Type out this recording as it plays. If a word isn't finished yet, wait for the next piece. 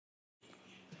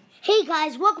Hey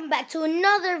guys, welcome back to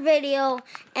another video,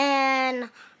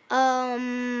 and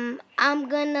I'm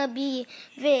gonna be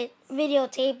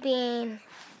videotaping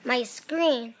my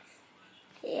screen.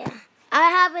 Yeah,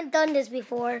 I haven't done this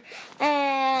before,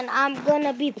 and I'm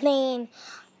gonna be playing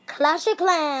Clash of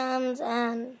Clans,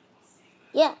 and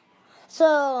yeah.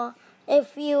 So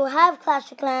if you have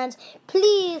Clash of Clans,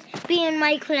 please be in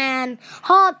my clan,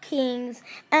 Hawkins,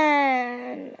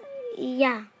 and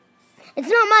yeah. It's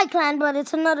not my clan, but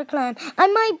it's another clan. I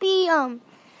might be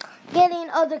getting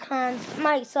other clans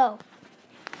myself.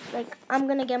 Like I'm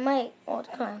gonna get my old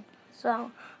clan.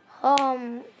 So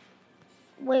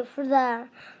wait for that.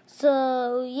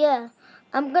 So yeah,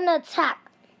 I'm gonna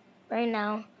attack right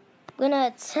now. I'm gonna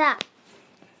attack.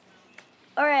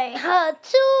 All right,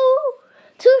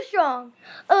 too strong.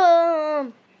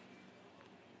 Yeah,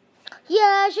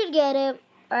 I should get it.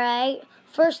 All right.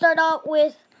 First, start out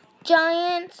with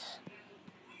giants.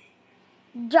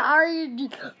 Get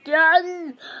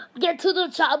to the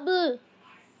chopper.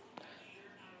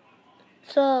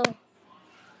 So,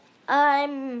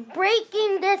 I'm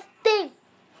breaking this thing.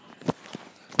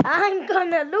 I'm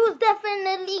gonna lose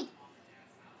definitely.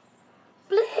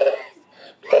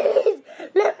 Please,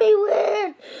 let me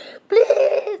win.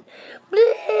 Please.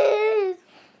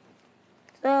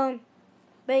 So,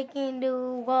 breaking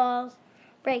through walls,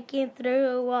 breaking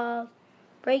through walls,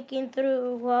 breaking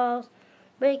through walls,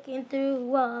 breaking through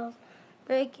walls,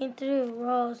 breaking through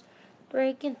walls,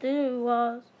 breaking through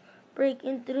walls,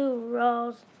 breaking through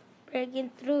walls,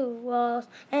 breaking through walls,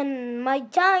 and my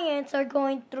giants are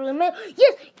going through the middle.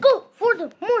 Yes, go for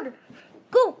the mortar.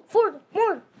 Go for the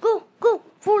mortar. Go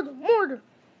for the mortar.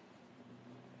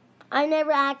 I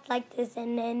never act like this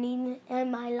in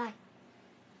my life.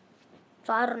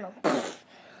 So I don't know.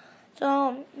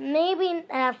 So maybe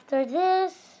after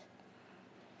this,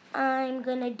 I'm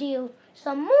gonna do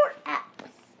some more apps.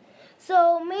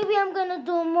 So maybe I'm gonna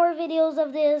do more videos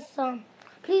of this.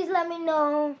 Please let me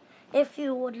know if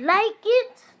you would like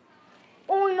it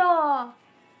or not.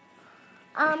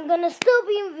 I'm gonna still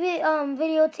be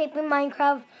videotaping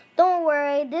Minecraft. Don't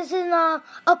worry, this is not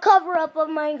a cover up of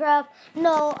Minecraft.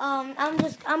 No, I'm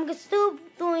still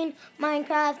doing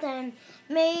Minecraft, and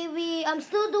maybe I'm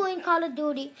still doing Call of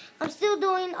Duty. I'm still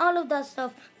doing all of that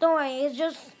stuff. Don't worry, it's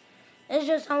just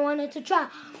I wanted to try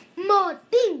more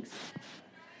things.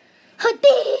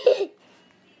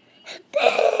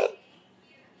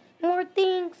 More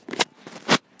things.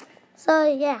 So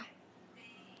yeah.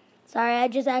 Sorry, I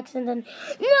just accidentally.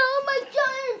 No, my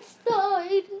giants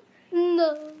died.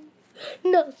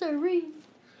 No, sorry.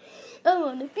 I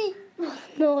wanna be.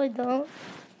 No, I don't.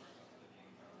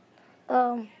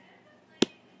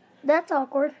 That's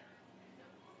awkward.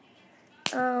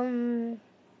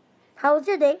 How was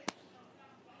your day?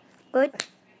 Good.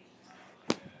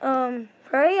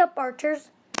 Hurry up, archers.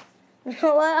 You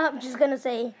know what? I'm just gonna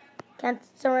say, can't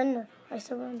surrender. I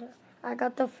surrender. I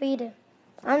got defeated.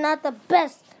 I'm not the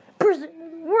best person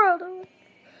in the world.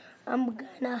 I'm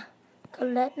gonna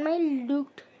collect my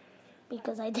loot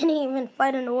because I didn't even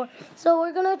fight in the war. So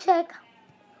we're gonna check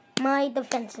my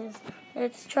defenses.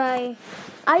 Let's try.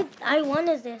 I won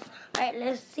is this. Alright,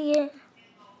 let's see it.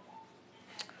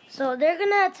 So they're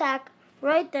gonna attack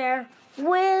right there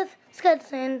with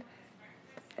Skeleton.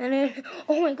 And then,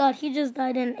 oh my god, he just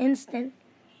died in an instant.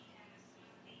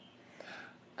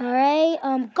 Alright,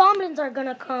 goblins are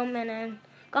gonna come, and then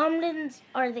goblins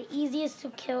are the easiest to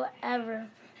kill ever.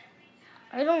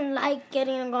 I don't like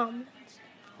getting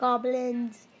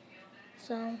goblins.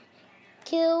 So,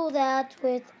 kill that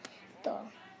with the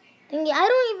thingy. I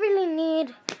don't really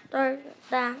need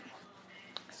that.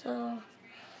 So,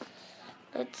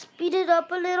 let's speed it up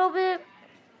a little bit.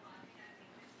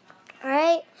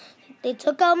 Alright, they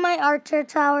took out my archer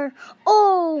tower.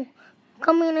 Oh,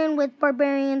 coming in with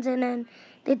barbarians, and then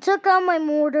they took out my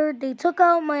mortar. They took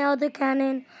out my other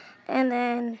cannon, and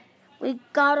then we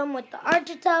got them with the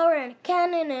archer tower and a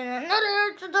cannon and another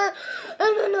archer tower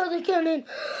and another cannon.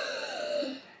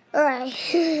 Alright.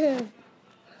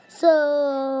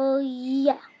 So,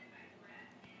 yeah.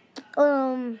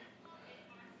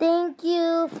 Thank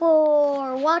you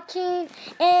for watching,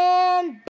 and